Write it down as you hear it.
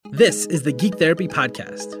This is the Geek Therapy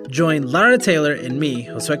Podcast. Join Lara Taylor and me,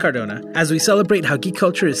 Josue Cardona, as we celebrate how geek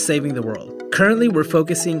culture is saving the world. Currently, we're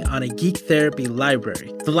focusing on a Geek Therapy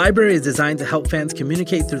library. The library is designed to help fans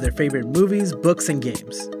communicate through their favorite movies, books, and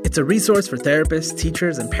games. It's a resource for therapists,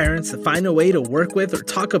 teachers, and parents to find a way to work with or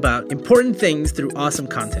talk about important things through awesome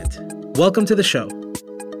content. Welcome to the show.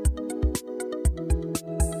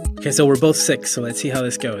 Okay, so we're both sick, so let's see how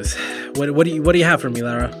this goes. What do you have for me,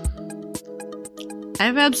 Lara? I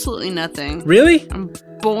have absolutely nothing. Really? I'm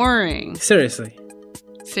boring. Seriously?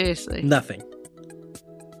 Seriously. Nothing.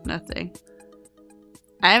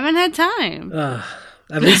 I haven't had time.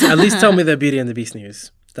 At least tell me the Beauty and the Beast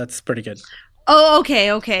news. That's pretty good. Oh,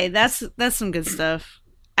 okay. That's some good stuff.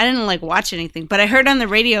 I didn't watch anything, but I heard on the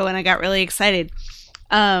radio and I got really excited.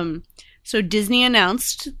 So Disney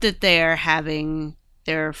announced that they are having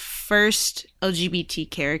their first LGBT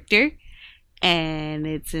character, and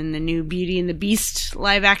it's in the new Beauty and the Beast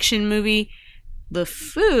live action movie.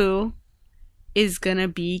 LeFou is gonna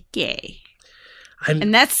be gay.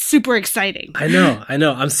 And that's super exciting. I know.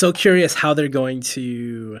 I'm so curious how they're going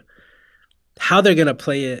to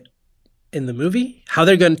play it in the movie. How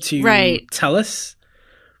they're going to tell us.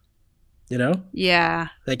 You know? Yeah.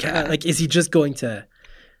 Is he just going to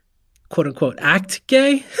quote unquote act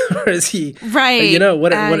gay, or is he right? You know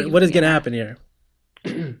what is going to happen here?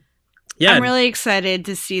 Yeah, I'm really excited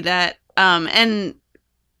to see that. And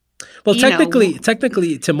well, technically,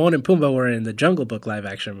 Timon and Pumbaa were in the Jungle Book live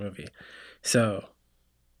action movie, so.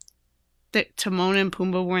 Timon and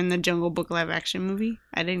Pumbaa were in the Jungle Book live action movie?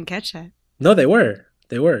 I didn't catch that. No, they were.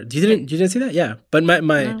 You didn't see that? Yeah. But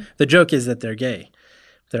no. The joke is that they're gay.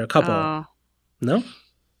 They're a couple. Oh. No?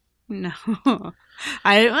 No.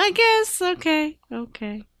 I guess. Okay.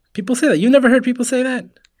 People say that. You've never heard people say that?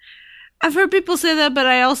 I've heard people say that, but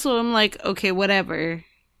I also am like, okay, whatever.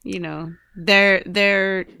 You know,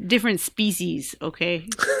 they're different species, okay?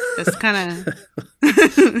 That's kind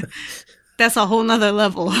of... That's a whole nother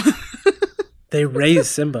level. They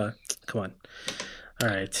raised Simba. Come on. All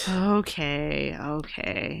right. Okay.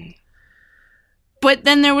 But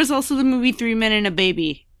then there was also the movie 3 Men and a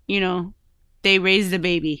Baby. You know, they raised a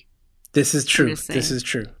baby. This is true. They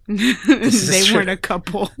weren't a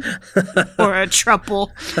couple or a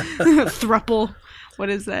trouple, thruple. What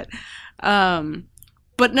is that?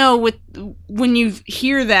 But no, when you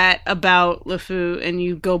hear that about LeFou and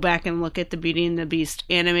you go back and look at the Beauty and the Beast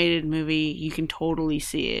animated movie, you can totally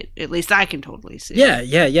see it. At least I can totally see it.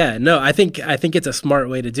 Yeah. No, I think it's a smart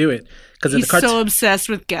way to do it because he's so obsessed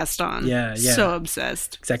with Gaston. Yeah. So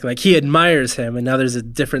obsessed. Exactly. Like he admires him, and now there's a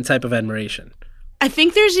different type of admiration. I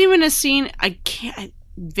think there's even a scene I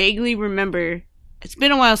vaguely remember. It's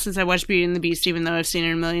been a while since I watched Beauty and the Beast, even though I've seen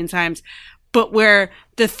it a million times. But where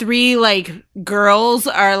the three girls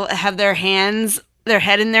have their head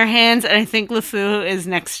in their hands, and I think LeFou is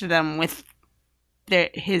next to them with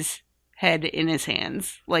his head in his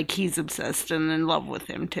hands, like he's obsessed and in love with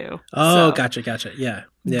him too. Oh, so, gotcha. Yeah.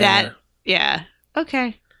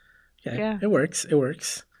 Okay. Yeah. It works.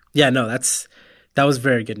 Yeah. No, that was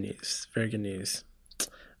very good news. Very good news.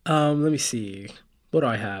 Let me see. What do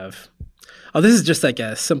I have? Oh, this is just like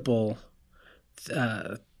a simple.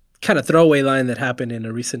 Kind of throwaway line that happened in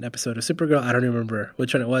a recent episode of Supergirl. I don't remember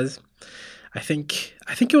which one it was. I think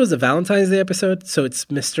it was a Valentine's Day episode. So it's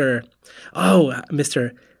Mr.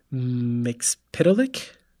 Mxyzptlk?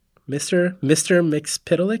 Mr.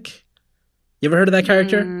 Mxyzptlk? You ever heard of that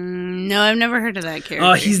character? No, I've never heard of that character.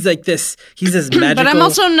 Oh, he's this magical. But I'm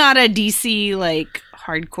also not a DC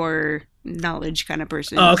hardcore knowledge kind of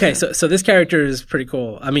person. Oh, okay. So this character is pretty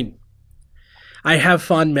cool. I mean, I have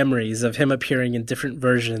fond memories of him appearing in different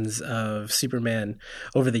versions of Superman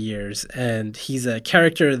over the years. And he's a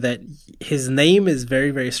character that his name is very,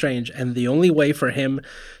 very strange. And the only way for him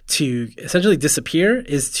to essentially disappear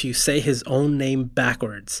is to say his own name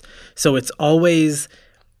backwards. So it's always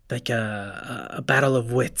like a battle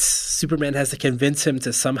of wits. Superman has to convince him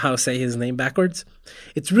to somehow say his name backwards.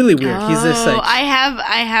 It's really weird. He's this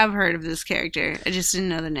I have heard of this character. I just didn't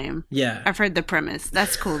know the name. Yeah, I've heard the premise.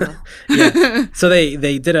 That's cool though. Yeah. So they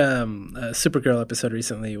did a Supergirl episode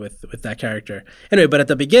recently with that character. Anyway, but at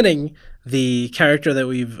the beginning, the character that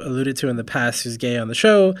we've alluded to in the past, who's gay on the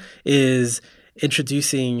show, is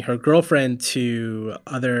introducing her girlfriend to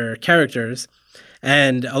other characters.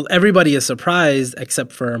 And everybody is surprised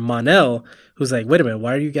except for Mon-El, who's like, wait a minute,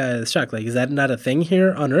 why are you guys shocked? Is that not a thing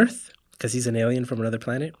here on Earth? Because he's an alien from another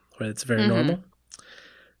planet where it's very normal.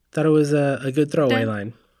 Thought it was a good throwaway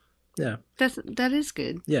line. Yeah. That is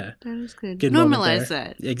good. Yeah. That is good. Good Normalize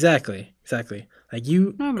that. Exactly.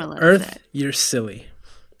 You, normalize Earth, that. You're silly.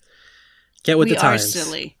 Get with the times. We are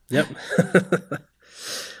silly. Yep.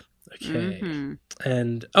 Okay. Mhm.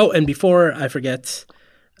 And before I forget,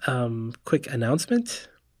 quick announcement.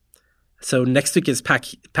 So next week is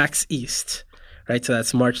PAX East, right? So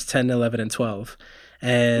that's March 10, 11, and 12.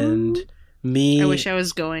 And me, I wish I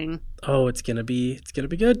was going. oh, it's gonna be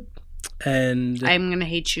good. And I'm gonna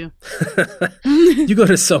hate you. you go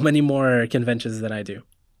to so many more conventions than I do.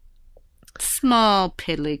 Small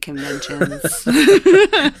piddly conventions.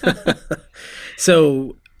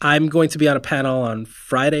 So I'm going to be on a panel on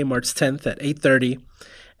Friday, March 10th at 8:30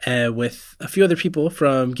 with a few other people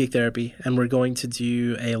from Geek Therapy, and we're going to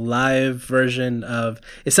do a live version of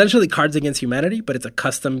essentially Cards Against Humanity, but it's a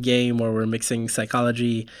custom game where we're mixing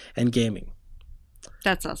psychology and gaming.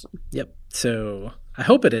 That's awesome. Yep. So I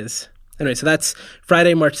hope it is. Anyway, so that's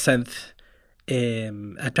Friday, March 10th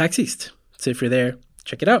at PAX East. So if you're there,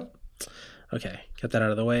 check it out. Okay, get that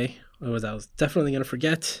out of the way. I was definitely going to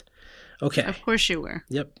forget. Okay. Of course you were.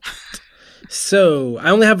 Yep. So I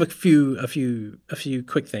only have a few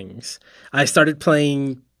quick things. I started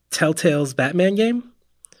playing Telltale's Batman game.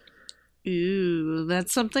 Ooh,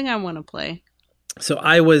 that's something I want to play. So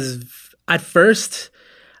I was at first,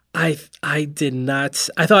 I did not.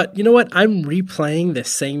 I thought, you know what? I'm replaying the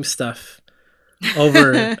same stuff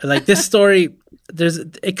over. Like this story,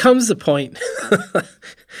 it comes a point.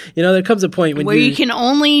 There comes a point when where you can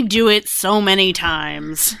only do it so many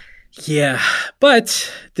times. Yeah,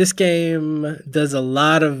 but this game does a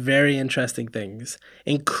lot of very interesting things,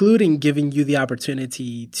 including giving you the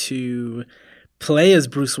opportunity to play as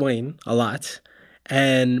Bruce Wayne a lot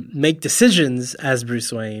and make decisions as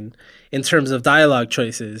Bruce Wayne in terms of dialogue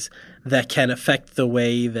choices that can affect the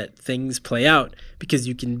way that things play out, because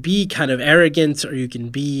you can be kind of arrogant or you can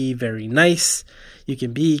be very nice. You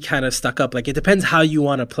can be kind of stuck up. Like, it depends how you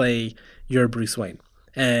want to play your Bruce Wayne.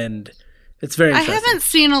 And it's very interesting. I haven't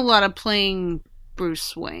seen a lot of playing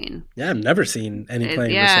Bruce Wayne. Yeah, I've never seen any playing Bruce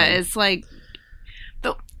Wayne. Yeah, it's like...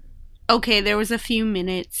 Okay, there was a few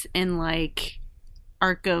minutes in, like,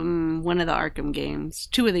 Arkham, one of the Arkham games.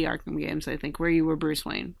 2 of the Arkham games, I think, where you were Bruce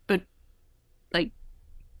Wayne. But, like,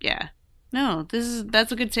 yeah. No,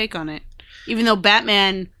 that's a good take on it. Even though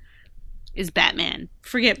Batman is Batman.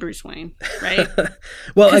 Forget Bruce Wayne, right?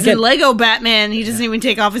 Well, because again, in Lego Batman, he doesn't even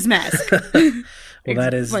take off his mask. Well,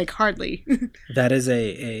 that is like hardly. That is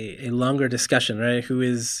a longer discussion, right?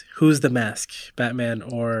 Who's the mask, Batman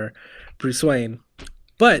or Bruce Wayne?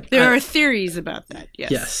 But there are theories about that.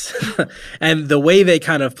 Yes. Yes, and the way they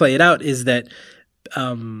kind of play it out is that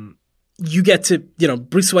you get to,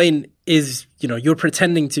 Bruce Wayne is, you're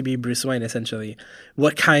pretending to be Bruce Wayne essentially.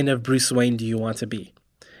 What kind of Bruce Wayne do you want to be?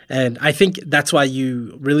 And I think that's why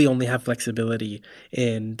you really only have flexibility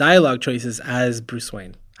in dialogue choices as Bruce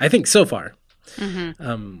Wayne. I think so far.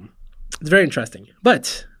 Mm-hmm. It's very interesting.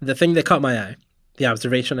 But the thing that caught my eye, the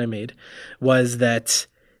observation I made, was that,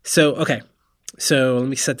 so let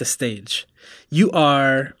me set the stage. You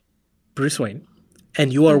are Bruce Wayne,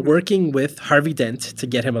 and you are working with Harvey Dent to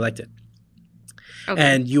get him elected. Okay.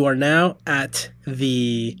 And you are now at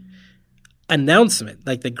the announcement,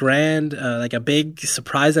 like the grand, like a big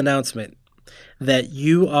surprise announcement that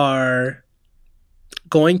you are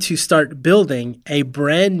going to start building a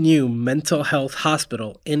brand new mental health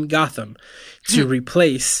hospital in Gotham to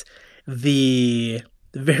replace the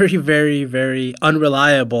very, very, very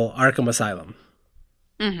unreliable Arkham Asylum.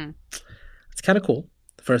 Mm-hmm. It's kind of cool,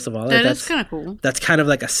 first of all. That's kind of cool. That's kind of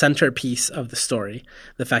like a centerpiece of the story.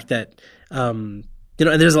 The fact that, and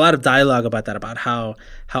there's a lot of dialogue about that, about how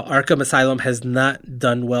Arkham Asylum has not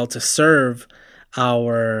done well to serve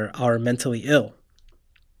our mentally ill,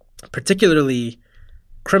 particularly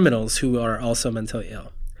criminals who are also mentally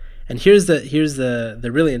ill. And here's the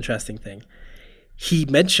really interesting thing. He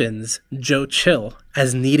mentions Joe Chill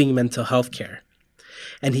as needing mental health care.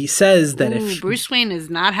 And he says that if Bruce Wayne is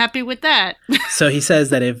not happy with that. So he says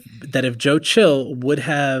that if Joe Chill would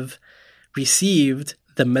have received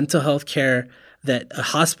the mental health care that a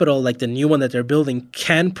hospital like the new one that they're building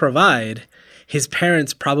can provide, his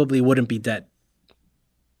parents probably wouldn't be dead.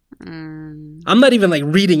 I'm not even like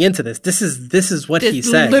reading into this. This is what he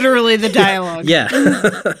said. Literally the dialogue. Yeah.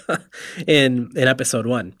 in episode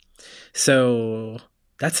 1. So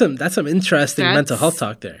that's some interesting mental health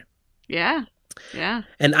talk there. Yeah. Yeah.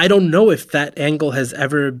 And I don't know if that angle has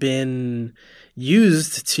ever been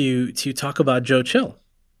used to talk about Joe Chill.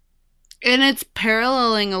 And it's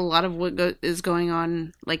paralleling a lot of what is going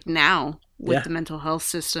on like now with the mental health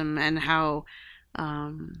system and how,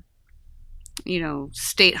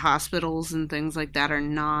 state hospitals and things like that are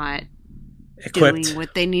not equipped, doing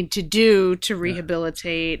what they need to do to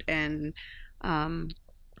rehabilitate and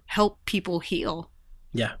help people heal.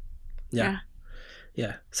 Yeah.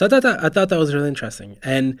 Yeah. So I thought that was really interesting.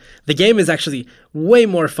 And the game is actually way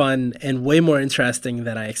more fun and way more interesting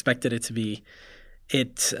than I expected it to be.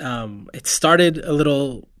 It started a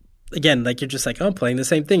little, again, like you're just like, oh, I'm playing the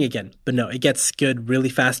same thing again. But no, it gets good really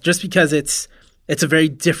fast just because it's a very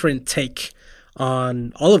different take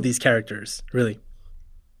on all of these characters, really.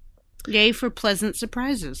 Yay for pleasant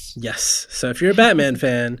surprises. Yes. So if you're a Batman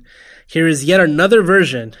fan, here is yet another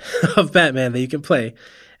version of Batman that you can play,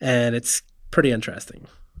 and it's pretty interesting.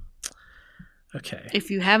 Okay. If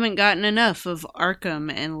you haven't gotten enough of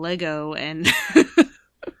Arkham and Lego and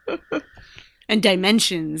and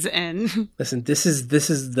Dimensions and Listen, this is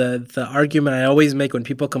the argument I always make when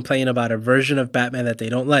people complain about a version of Batman that they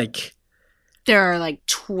don't like. there are like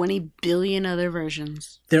 20 billion other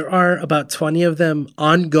versions. There are about 20 of them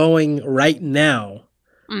ongoing right now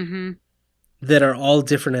Mm-hmm. that are all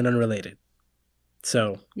different and unrelated.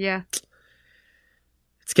 So Yeah.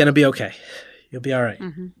 it's going to be okay. You'll be all right.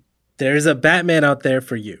 Mm-hmm. There's a Batman out there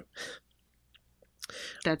for you.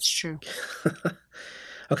 That's true.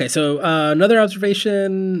 Okay, so another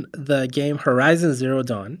observation, the game Horizon Zero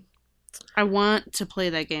Dawn. I want to play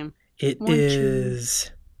that game. It is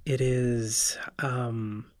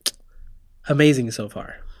amazing so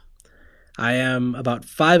far. I am about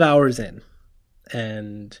 5 hours in,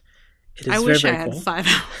 and it is I very, wish I very had cool. 5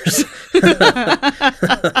 hours.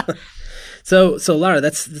 So Lara,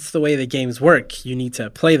 that's the way the games work. You need to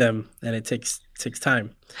play them, and it takes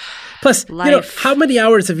time. Plus, Life. how many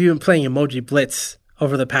hours have you been playing Emoji Blitz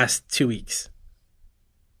over the past 2 weeks?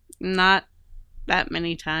 Not that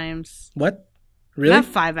many times. What? Really? Not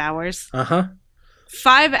 5 hours. Uh-huh.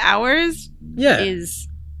 5 hours Yeah. is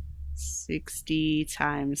 60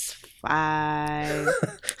 times 5.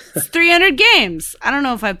 It's 300 games. I don't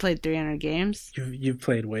know if I played 300 games. You've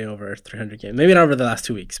played way over 300 games. Maybe not over the last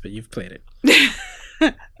 2 weeks, but you've played it.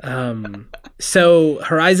 So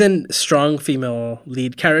Horizon, strong female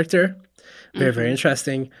lead character. Very, very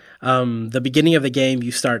interesting. The beginning of the game,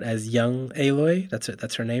 you start as young Aloy.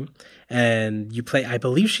 That's her name. And you play, I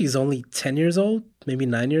believe she's only 10 years old, maybe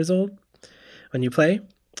 9 years old when you play.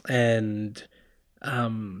 And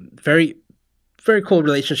very, very cool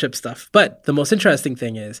relationship stuff. But the most interesting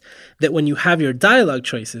thing is that when you have your dialogue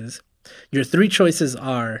choices, your 3 choices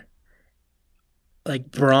are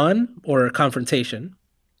like brawn or confrontation.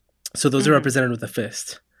 So those are represented with a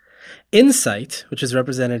fist. Insight, which is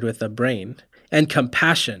represented with a brain, and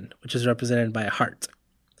compassion, which is represented by a heart.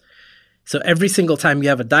 So every single time you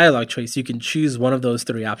have a dialogue choice, you can choose one of those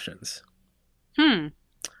 3 options.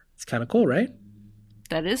 It's kind of cool, right?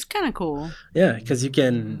 That is kind of cool. Yeah, because you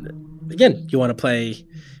can, again, you want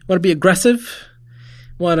to be aggressive,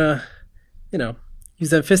 want to,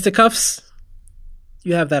 use them fisticuffs.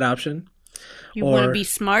 You have that option. You want to be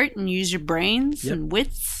smart and use your brains and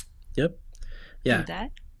wits. Yep. Yeah. Do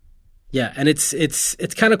that. Yeah, and it's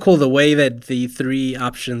kind of cool the way that the 3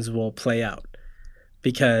 options will play out,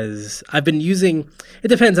 because I've been using, it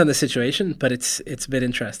depends on the situation, but it's a bit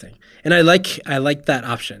interesting, and I like that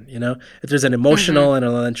option. If there's an emotional and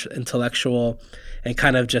an intellectual, and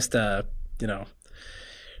kind of just a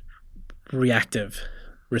reactive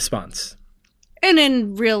response. And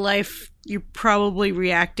in real life, you're probably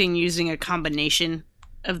reacting using a combination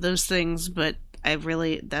of those things, but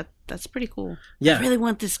that's pretty cool. Yeah. I really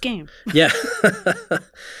want this game. Yeah.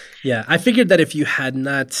 Yeah. I figured that if you had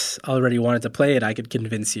not already wanted to play it, I could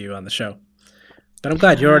convince you on the show. But I'm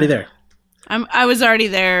glad you're already there. I was already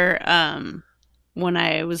there when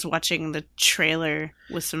I was watching the trailer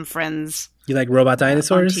with some friends. You like robot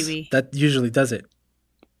dinosaurs? On TV. That usually does it.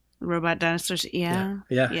 Robot dinosaurs? Yeah.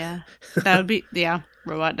 Yeah. That would be,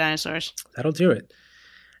 robot dinosaurs. That'll do it.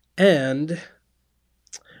 And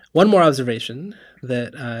one more observation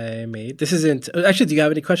that I made. This isn't... Actually, do you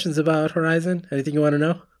have any questions about Horizon? Anything you want to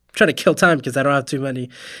know? I'm trying to kill time because I don't have too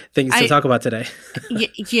many things to talk about today.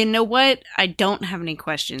 You know what? I don't have any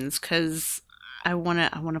questions because I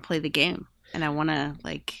wanna play the game, and I wanna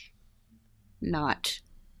not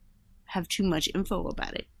have too much info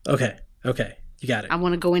about it. Okay. You got it. I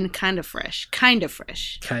want to go in kind of fresh. Kinda.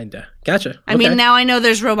 Gotcha. Okay. I mean, now I know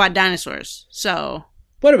there's robot dinosaurs, so...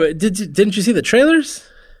 What about... Didn't you see the trailers?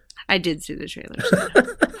 I did see the trailers.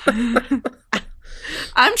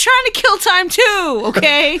 I'm trying to kill time too,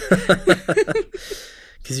 okay?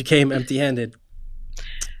 Because you came empty-handed.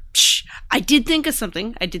 Psh, I did think of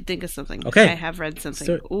something. Okay. I have read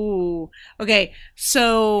something. Ooh. Okay.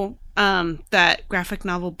 So, that graphic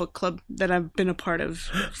novel book club that I've been a part of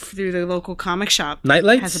through the local comic shop.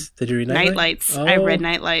 Nightlights? Did you read Nightlights? I read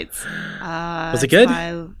Nightlights. Was it good?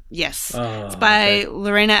 Yes. Oh, it's by okay.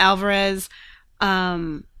 Lorena Alvarez.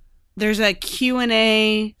 there's a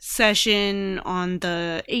Q&A session on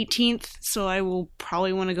the 18th, so I will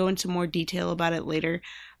probably want to go into more detail about it later.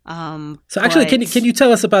 So actually, can you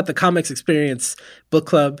tell us about the Comics Experience book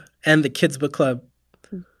club and the Kids Book Club?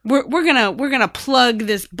 We're gonna plug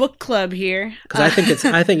this book club here because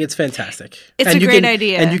I think it's fantastic. It's a great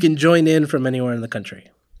idea, and you can join in from anywhere in the country.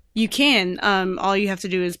 You can. All you have to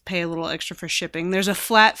do is pay a little extra for shipping. There's a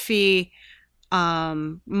flat fee.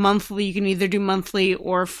 Monthly. You can either do monthly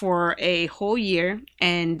or for a whole year,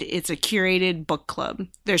 and it's a curated book club.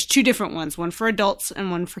 There's 2 different ones, one for adults and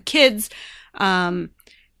one for kids.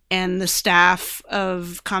 And the staff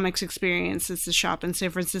of Comics Experience, it's the shop in San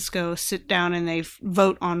Francisco, sit down and they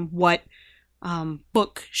vote on what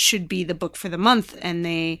book should be the book for the month, and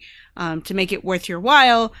they to make it worth your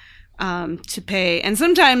while to pay. And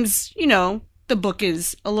sometimes, the book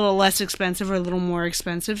is a little less expensive or a little more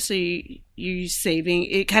expensive, so you saving,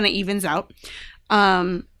 it kind of evens out.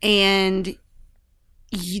 And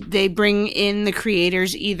they bring in the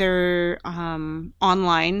creators either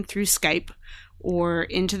online through Skype or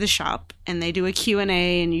into the shop, and they do a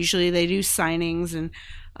Q&A, and usually they do signings, and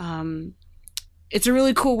it's a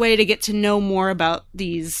really cool way to get to know more about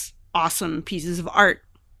these awesome pieces of art.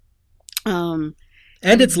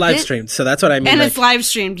 And it's live streamed, so that's what I mean. And it's live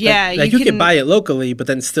streamed, yeah. Like you can buy it locally, but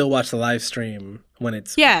then still watch the live stream when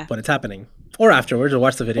it's happening, or afterwards, or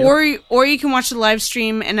watch the video. Or you can watch the live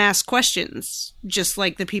stream and ask questions, just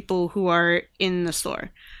like the people who are in the store.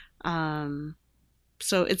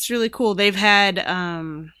 So it's really cool. They've had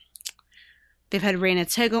Raina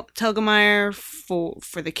Telgemeier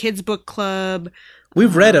for the Kids Book Club.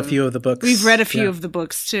 We've read a few of the books. We've read a few of the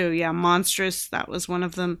books too. Yeah, Monstrous, that was one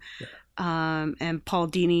of them. Yeah. And Paul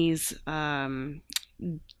Dini's Dark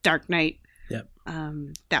Knight. Yep.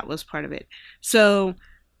 That was part of it. So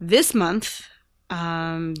this month,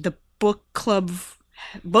 the book club,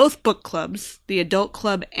 both book clubs, the adult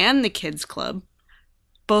club and the kids club,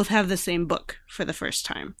 both have the same book for the first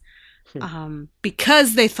time.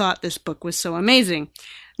 Because they thought this book was so amazing.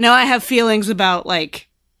 Now I have feelings about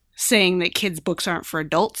saying that kids' books aren't for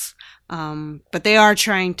adults, but they are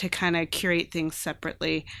trying to kind of curate things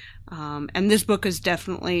separately. And this book is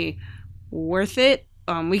definitely worth it.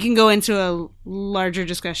 We can go into a larger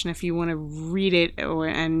discussion if you want to read it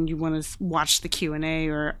and you want to watch the Q&A,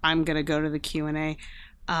 or I'm going to go to the Q&A.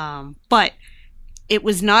 But it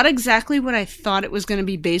was not exactly what I thought it was going to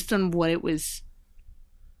be based on what was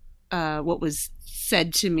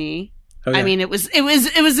said to me. Oh, yeah. I mean, it was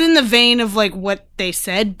in the vein of what they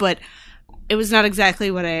said, but it was not exactly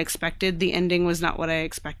what I expected. The ending was not what I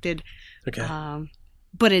expected. Okay.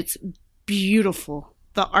 But it's beautiful.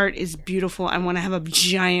 The art is beautiful. I want to have a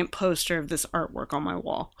giant poster of this artwork on my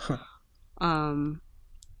wall. Huh.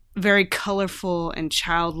 Very colorful and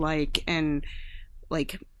childlike and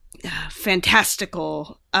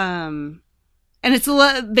fantastical. And it's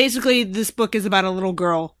basically this book is about a little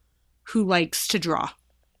girl who likes to draw.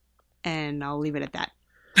 And I'll leave it at that.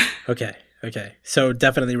 Okay. So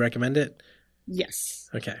definitely recommend it? Yes.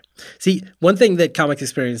 Okay. See, one thing that Comics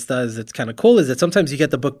Experience does that's kind of cool is that sometimes you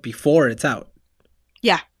get the book before it's out.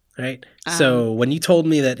 Yeah. Right? So when you told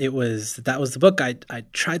me that that was the book, I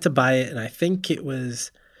tried to buy it, and I think it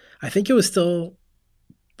was still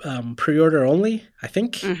pre-order only, I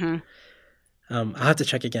think. Mm-hmm. I'll have to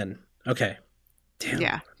check again. Okay. Damn.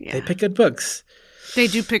 Yeah. They pick good books. They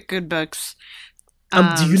do pick good books. Do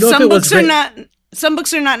you know some if it was some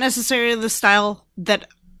books are not necessarily the style that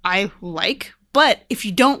I like, but if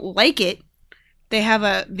you don't like it, they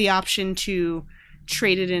have the option to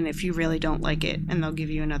trade it in if you really don't like it, and they'll give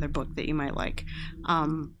you another book that you might like.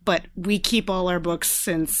 But we keep all our books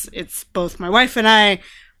since it's both my wife and I.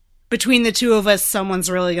 Between the two of us, someone's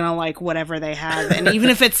really going to like whatever they have. And even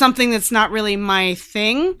if it's something that's not really my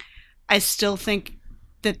thing, I still think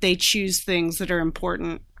that they choose things that are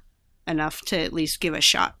important enough to at least give a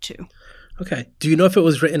shot to. Okay. Do you know if it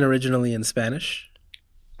was written originally in Spanish?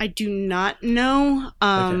 I do not know.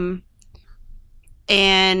 Okay.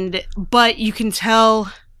 But you can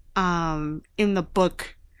tell in the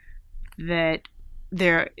book that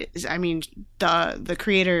the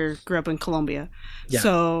creator grew up in Colombia. Yeah.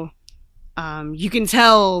 So you can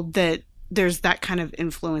tell that there's that kind of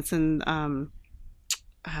influence, and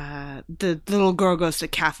the little girl goes to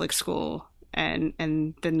Catholic school, and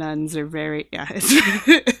the nuns are very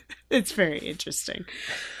it's very interesting.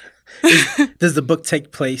 Does the book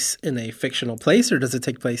take place in a fictional place, or does it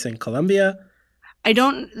take place in Colombia? They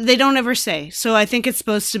don't ever say. So I think it's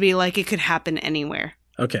supposed to be it could happen anywhere.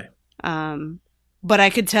 Okay. But I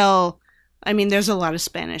could tell, there's a lot of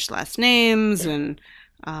Spanish last names, and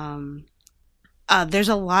there's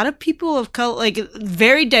a lot of people of color, like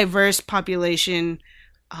very diverse population.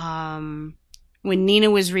 When Nina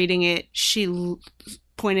was reading it, she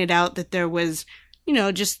pointed out that there was,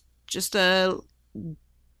 just a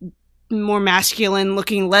more masculine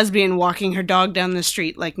looking lesbian walking her dog down the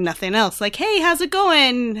street like nothing else. Like, hey, how's it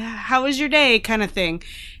going? How was your day? Kind of thing.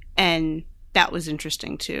 And that was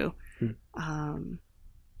interesting too.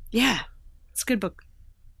 Yeah, it's a good book.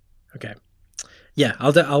 Okay. Yeah,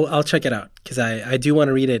 I'll check it out because I do want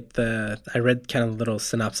to read it. I read kind of a little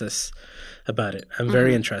synopsis about it. I'm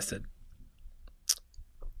very interested.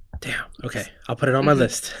 Damn. Okay, I'll put it on my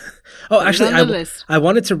list. Oh, actually, I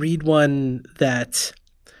wanted to read one that.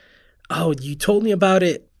 Oh, you told me about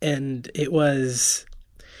it, and it was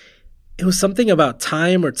something about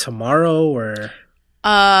time or tomorrow or.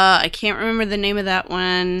 I can't remember the name of that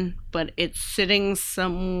one, but it's sitting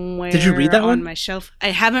somewhere. Did you read that on one? My shelf? I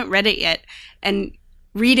haven't read it yet, and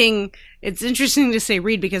reading. It's interesting to say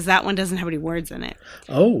read because that one doesn't have any words in it.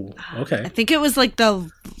 Oh, okay. I think it was like I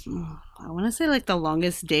want to say like the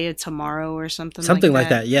longest day of tomorrow or something. Something like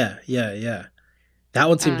that. Yeah. That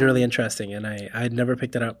one seemed really interesting, and I'd never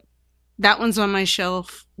picked it up. That one's on my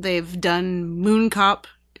shelf. They've done Moon Cop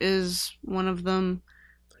is one of them.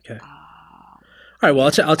 Okay. All right. Well,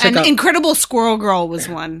 I'll check out. Incredible Squirrel Girl was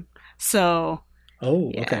one. So.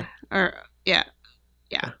 Oh. Yeah. Okay. Yeah.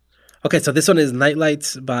 Okay. So this one is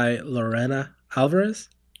Nightlights by Lorena Alvarez.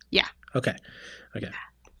 Yeah. Okay.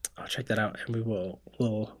 I'll check that out, and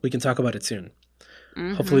we can talk about it soon.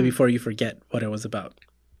 Mm-hmm. Hopefully, before you forget what it was about.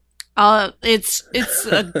 It's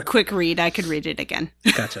a quick read. I could read it again.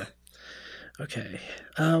 Gotcha. Okay.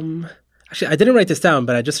 Actually, I didn't write this down,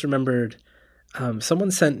 but I just remembered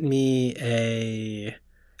someone sent me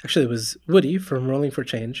actually, it was Woody from Rolling for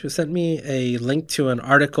Change who sent me a link to an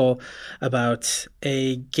article about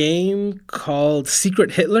a game called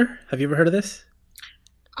Secret Hitler. Have you ever heard of this?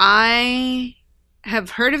 I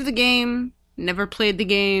have heard of the game, never played the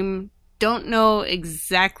game, don't know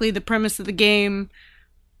exactly the premise of the game,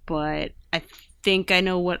 but I think I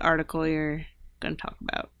know what article you're going to talk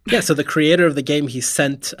about. Yeah, so the creator of the game, he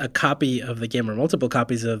sent a copy of the game or multiple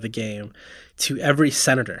copies of the game to every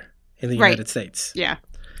senator in the United States. Yeah.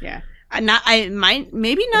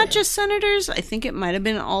 Maybe not just senators. I think it might have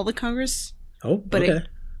been all the Congress. Oh, but okay.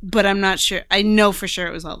 But I'm not sure. I know for sure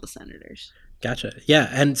it was all the senators. Gotcha. Yeah,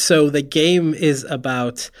 and so the game is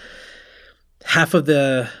about half of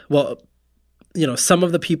some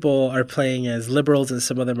of the people are playing as liberals and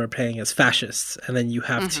some of them are playing as fascists, and then you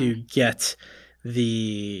have to get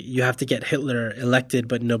Hitler elected,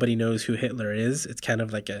 but nobody knows who Hitler is. It's kind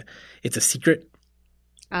of like it's a secret.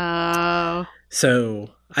 Oh.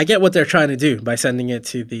 So I get what they're trying to do by sending it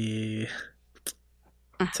to the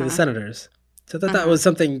senators. So that was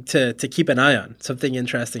something to keep an eye on, something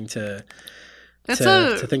interesting to think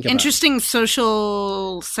about. Interesting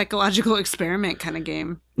social psychological experiment kind of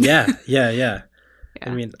game. Yeah. I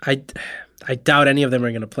mean, I doubt any of them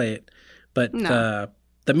are going to play it, but no.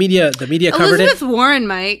 The media covered it. Elizabeth Warren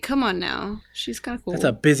might. Come on now, she's kind of cool. That's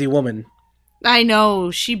a busy woman. I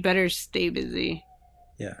know. She better stay busy.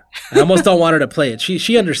 Yeah, I almost don't want her to play it.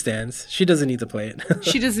 She understands. She doesn't need to play it.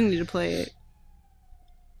 She doesn't need to play it.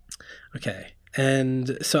 Okay,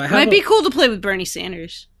 and so I have. Might be cool to play with Bernie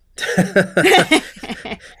Sanders.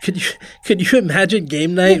 Could you imagine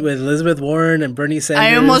game night with Elizabeth Warren and Bernie Sanders?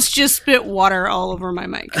 I almost just spit water all over my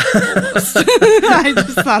mic. I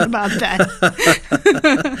just thought about that.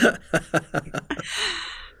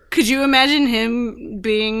 Could you imagine him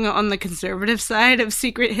being on the conservative side of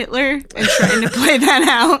Secret Hitler and trying to play that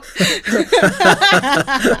out?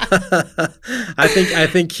 I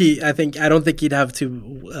don't think he'd have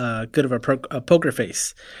too good of a poker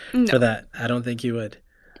face for that. I don't think he would.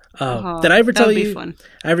 Did I ever tell you? Fun.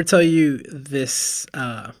 I ever tell you this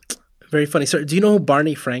very funny story? Do you know who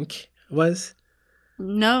Barney Frank was?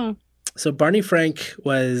 No. So Barney Frank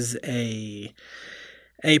was a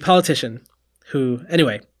politician who,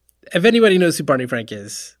 anyway. If anybody knows who Barney Frank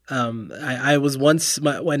is, I was once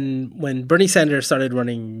when Bernie Sanders started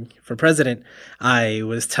running for president, I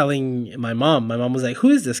was telling my mom. My mom was like,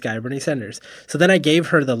 "Who is this guy, Bernie Sanders?" So then I gave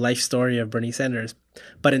her the life story of Bernie Sanders.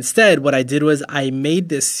 But instead, what I did was I made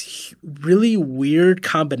this really weird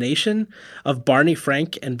combination of Barney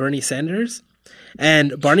Frank and Bernie Sanders.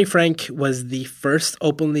 And Barney Frank was the first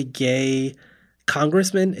openly gay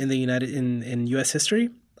congressman in in U.S. history.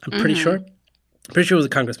 I'm pretty sure. Pretty sure it was a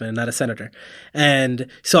congressman and not a senator. And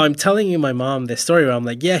so I'm telling my mom this story where I'm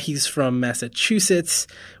like, yeah, he's from Massachusetts,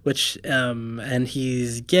 and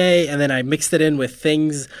he's gay. And then I mixed it in with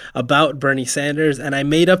things about Bernie Sanders, and I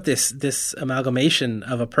made up this amalgamation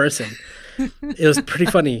of a person. It was pretty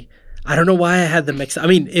funny. I don't know why I had them mixed. I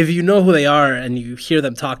mean, if you know who they are and you hear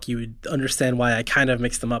them talk, you would understand why I kind of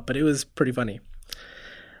mixed them up. But it was pretty funny.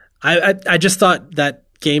 I just thought that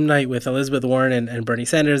game night with Elizabeth Warren and Bernie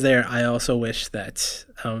Sanders there. I also wish that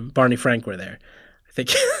Barney Frank were there. I think.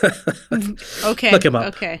 Okay. Look him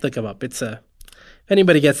up. Okay. Look him up. It's a. If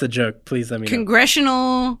anybody gets the joke, please let me know.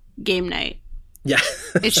 Congressional game night. Yeah.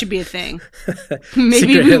 It should be a thing. Maybe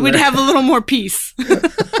Secret we Hitler. would have a little more peace.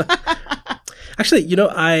 Actually,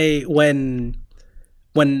 when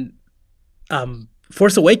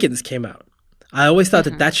Force Awakens came out, I always thought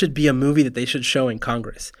that should be a movie that they should show in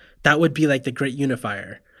Congress. That would be like the great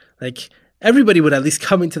unifier. Like everybody would at least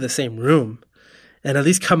come into the same room and at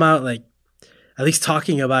least come out like at least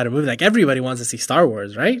talking about a movie. Like everybody wants to see Star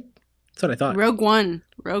Wars, right? That's what I thought. Rogue One.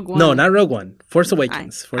 No, not Rogue One. Force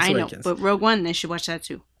Awakens. Force Awakens. Know, but Rogue One, they should watch that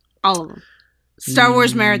too. All of them. Star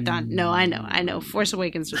Wars Marathon. No, I know. Force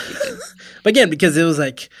Awakens would be good. But again, because it was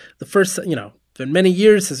like the first, it's been many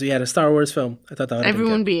years since we had a Star Wars film. I thought that would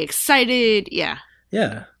everyone would be excited. Yeah.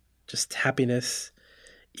 Yeah. Just happiness.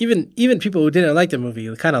 Even people who didn't like the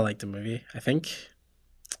movie kind of liked the movie, I think.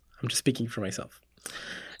 I'm just speaking for myself.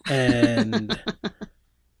 And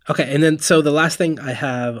okay, and then so the last thing I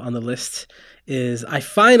have on the list is I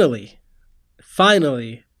finally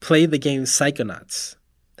played the game Psychonauts.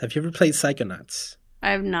 Have you ever played Psychonauts?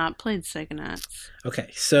 I have not played Psychonauts. Okay,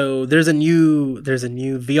 so there's a new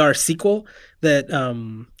VR sequel that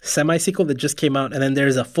semi-sequel that just came out, and then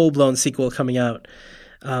there's a full-blown sequel coming out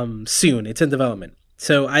soon. It's in development.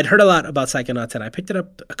 So I'd heard a lot about Psychonauts, and I picked it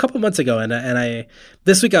up a couple months ago, and I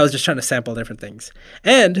this week I was just trying to sample different things.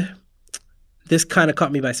 And this kind of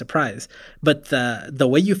caught me by surprise. But the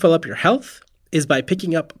way you fill up your health is by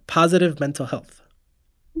picking up positive mental health.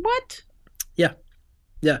 What?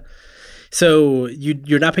 Yeah. So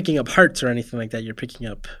you're not picking up hearts or anything like that. You're picking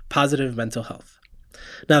up positive mental health.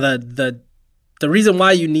 Now, the reason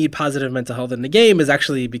why you need positive mental health in the game is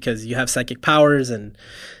actually because you have psychic powers, and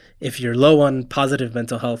if you're low on positive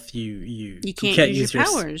mental health, you can't use your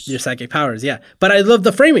powers. Your psychic powers. Yeah, but I love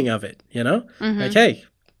the framing of it. Like, hey,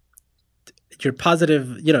 you're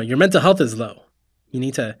positive. Your mental health is low. You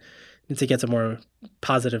need to get to more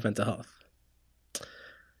positive mental health.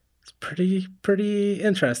 Pretty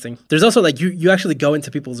interesting. There's also like you actually go into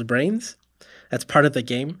people's brains. That's part of the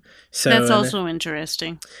game. So that's also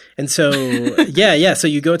interesting. And so yeah. So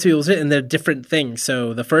you go to people's and they're different things.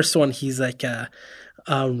 So the first one, he's like a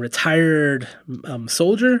retired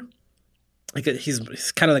soldier. Like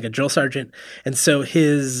he's kind of like a drill sergeant, and so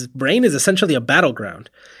his brain is essentially a battleground.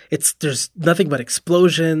 There's nothing but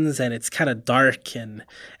explosions, and it's kind of dark, and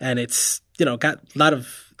it's got a lot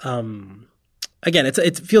of again,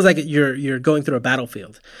 it feels like you're going through a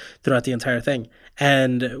battlefield throughout the entire thing.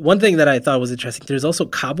 And one thing that I thought was interesting, there's also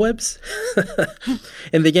cobwebs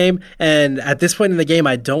in the game. And at this point in the game,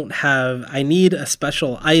 I need a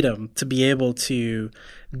special item to be able to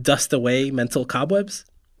dust away mental cobwebs.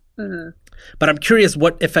 Mm-hmm. But I'm curious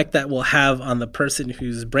what effect that will have on the person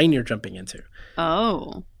whose brain you're jumping into.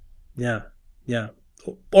 Oh. Yeah.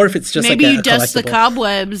 Or if it's just maybe like you dust the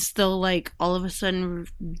cobwebs, they'll like all of a sudden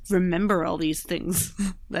remember all these things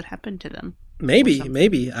that happened to them.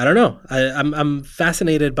 Maybe I don't know. I'm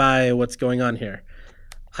fascinated by what's going on here.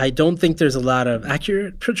 I don't think there's a lot of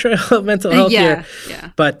accurate portrayal of mental health here. Yeah.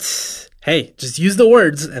 But hey, just use the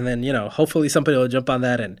words, and then hopefully somebody will jump on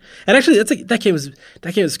that. And actually, that game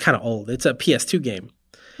is kind of old. It's a PS2 game.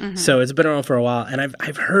 Mm-hmm. So it's been around for a while, and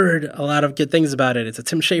I've heard a lot of good things about it. It's a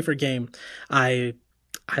Tim Schafer game. I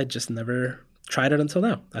just never tried it until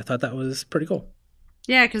now. I thought that was pretty cool.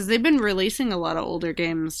 Yeah, because they've been releasing a lot of older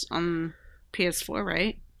games on PS4,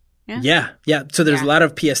 right? Yeah. So there's a lot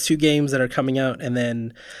of PS2 games that are coming out, and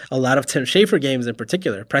then a lot of Tim Schafer games in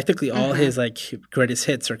particular. Practically all his greatest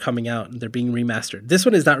hits are coming out, and they're being remastered. This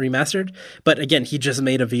one is not remastered, but again, he just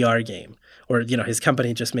made a VR game, or his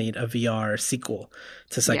company just made a VR sequel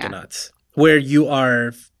to Psychonauts, where you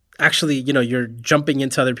are actually, you're jumping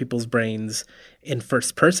into other people's brains in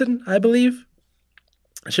first person, I believe.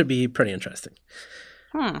 It should be pretty interesting.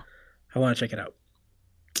 I want to check it out.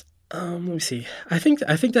 Let me see. I think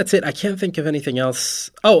that's it. I can't think of anything else.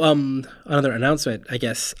 Oh, another announcement, I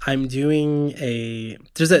guess. I'm doing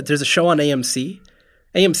there's a show on AMC.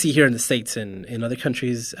 AMC here in the States, and in other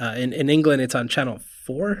countries. In England, it's on Channel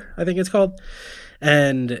 4, I think it's called.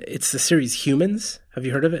 And it's the series Humans. Have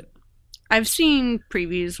you heard of it? I've seen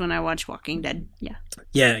previews when I watch Walking Dead. Yeah.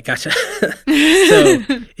 Yeah, gotcha. So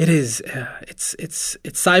it is. It's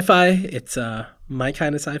sci-fi. It's my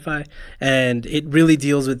kind of sci-fi, and it really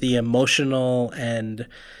deals with the emotional, and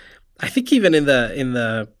I think even in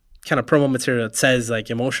the kind of promo material that says like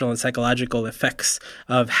emotional and psychological effects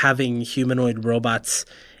of having humanoid robots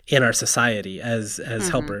in our society as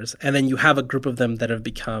helpers. And then you have a group of them that have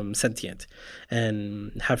become sentient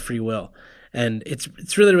and have free will. And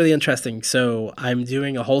it's really, really interesting. So I'm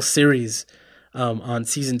doing a whole series on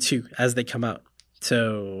season 2 as they come out.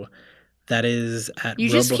 So that is at You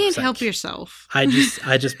just can't help yourself. I just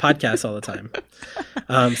podcast all the time.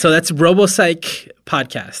 So that's RoboPsych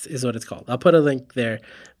Podcast is what it's called. I'll put a link there.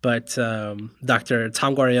 But Dr.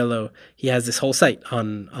 Tom Guariello, he has this whole site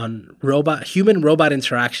on human robot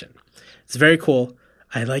interaction. It's very cool.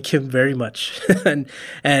 I like him very much,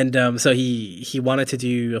 and so he wanted to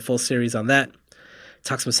do a full series on that.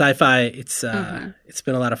 Talk some sci-fi. It's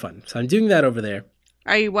been a lot of fun. So I'm doing that over there.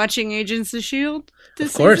 Are you watching Agents of S.H.I.E.L.D. this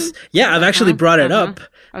Of course. season? Yeah, I've actually brought it up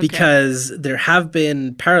because there have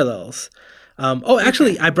been parallels.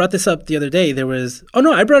 Actually, I brought this up the other day.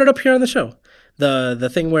 I brought it up here on the show. The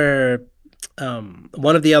thing where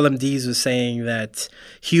one of the LMDs was saying that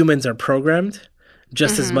humans are programmed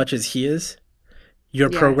just as much as he is. You're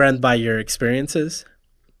programmed by your experiences.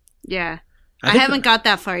 Yeah. I haven't got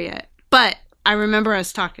that far yet, but I remember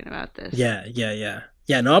us talking about this. Yeah.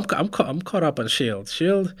 Yeah, no, I'm caught up on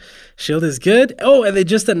S.H.I.E.L.D. S.H.I.E.L.D. is good. Oh, and they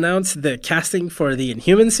just announced the casting for the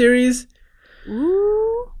Inhuman series.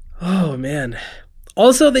 Ooh. Oh, man.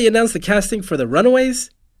 Also, they announced the casting for the Runaways.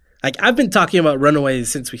 Like, I've been talking about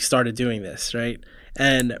Runaways since we started doing this, right?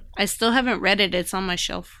 And I still haven't read it. It's on my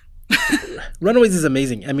shelf. Runaways is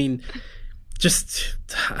amazing. I mean, just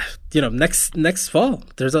next fall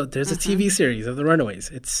there's a TV series of the Runaways.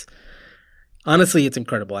 It's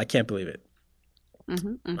incredible. I can't believe it.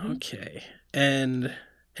 Okay, and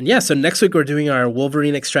yeah. So next week we're doing our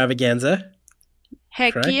Wolverine extravaganza.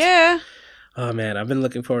 Heck correct? Yeah! Oh man, I've been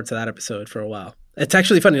looking forward to that episode for a while. It's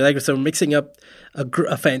actually funny. Like, so we're mixing up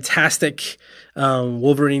a fantastic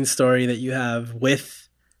Wolverine story that you have with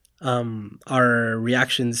our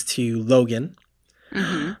reactions to Logan.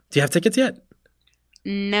 Do you have tickets yet?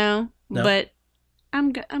 No, but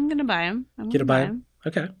I'm gonna buy them. Gonna buy them?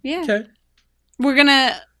 Okay. Yeah. Okay. We're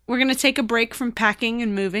gonna take a break from packing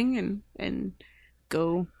and moving and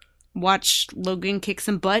go watch Logan kick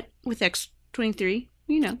some butt with X-23.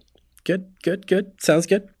 Good. Sounds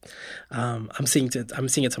good. I'm seeing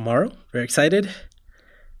it tomorrow. Very excited.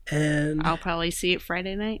 And I'll probably see it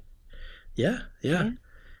Friday night. Yeah.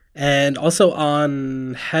 And also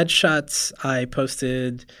on Headshots, I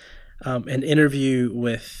posted an interview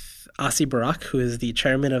with Asi Barak, who is the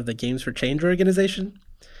chairman of the Games for Change organization.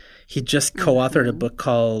 He just co-authored a book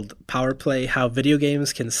called Power Play: How Video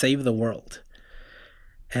Games Can Save the World.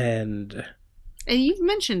 And you've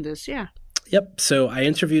mentioned this, yeah. Yep. So I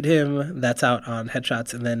interviewed him. That's out on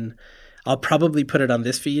Headshots, and then I'll probably put it on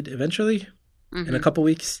this feed eventually in a couple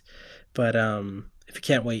weeks. But if you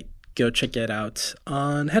can't wait, go check it out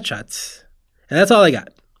on Headshots. And that's all I got.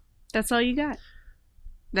 That's all you got.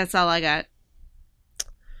 That's all I got.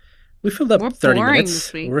 We filled up 30 minutes.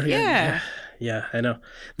 This week. Yeah, I know.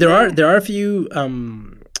 There are a few.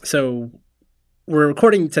 So we're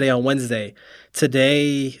recording today on Wednesday.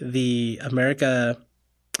 Today, the America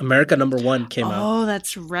 #1 came out. Oh,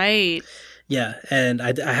 that's right. Yeah, and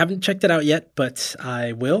I haven't checked it out yet, but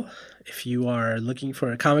I will. If you are looking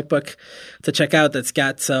for a comic book to check out that's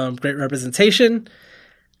got some great representation,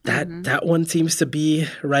 that one seems to be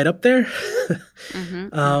right up there.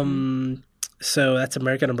 So that's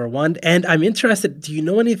America #1. And I'm interested, do you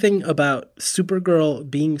know anything about Supergirl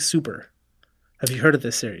being super? Have you heard of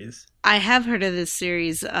this series? I have heard of this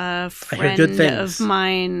series. A friend of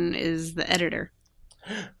mine is the editor.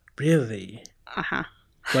 Really? Uh-huh.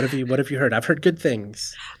 What have you heard? I've heard good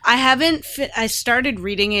things. I haven't. I started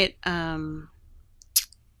reading it a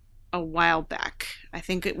while back. I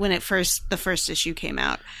think when the first issue came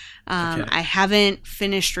out. Okay. I haven't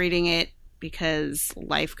finished reading it because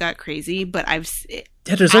life got crazy. But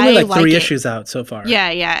there's only 3 issues out so far. Yeah.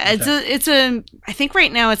 Okay. It's a. I think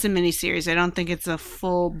right now it's a miniseries. I don't think it's a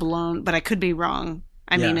full blown. But I could be wrong.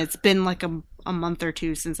 I mean, it's been like a month or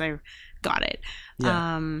two since I got it.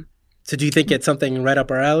 Yeah. So do you think it's something right up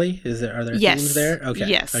our alley? Are there themes there? Okay.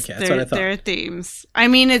 Yes. Okay. That's what I thought. There are themes. I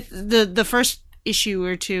mean, the first issue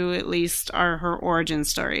or two at least are her origin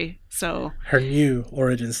story. So her new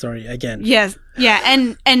origin story again. Yes. Yeah.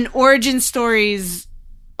 And origin stories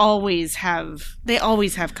always have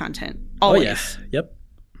content. Always. Oh yeah.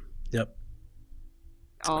 Yep.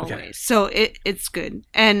 Always. Okay. So it's good.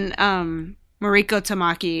 And Mariko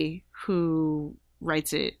Tamaki, who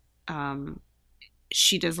writes it,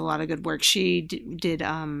 she does a lot of good work. She did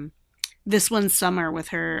This One Summer with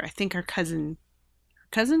her, I think her cousin,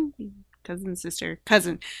 sister,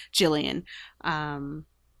 Jillian.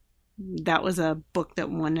 that was a book that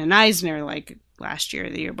won an Eisner like last year or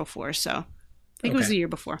the year before. So I think it was the year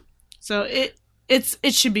before. So it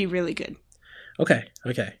should be really good. Okay.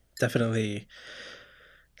 Definitely.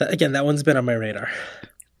 Again, that one's been on my radar.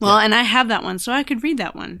 Well, and I have that one, so I could read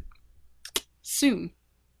that one soon.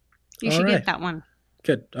 You should get that one.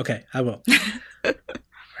 Good. Okay, I will. All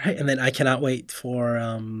right, and then I cannot wait for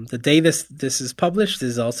the day this is published. This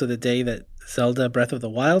is also the day that Zelda Breath of the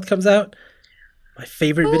Wild comes out. My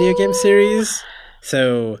favorite video game series.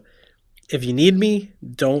 So if you need me,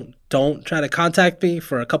 don't try to contact me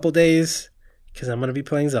for a couple days because I'm going to be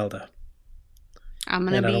playing Zelda. I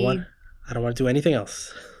don't want to do anything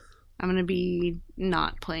else. I'm going to be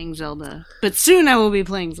not playing Zelda. But soon I will be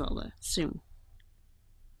playing Zelda. Soon.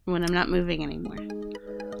 When I'm not moving anymore.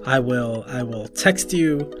 I will text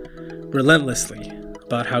you relentlessly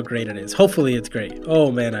about how great it is. Hopefully it's great.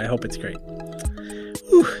 Oh man, I hope it's great.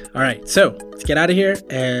 Whew. All right, so let's get out of here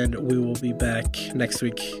and we will be back next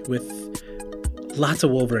week with lots of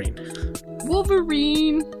Wolverine.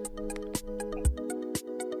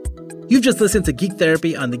 You've just listened to Geek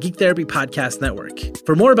Therapy on the Geek Therapy Podcast Network.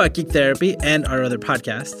 For more about Geek Therapy and our other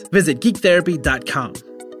podcasts, visit geektherapy.com.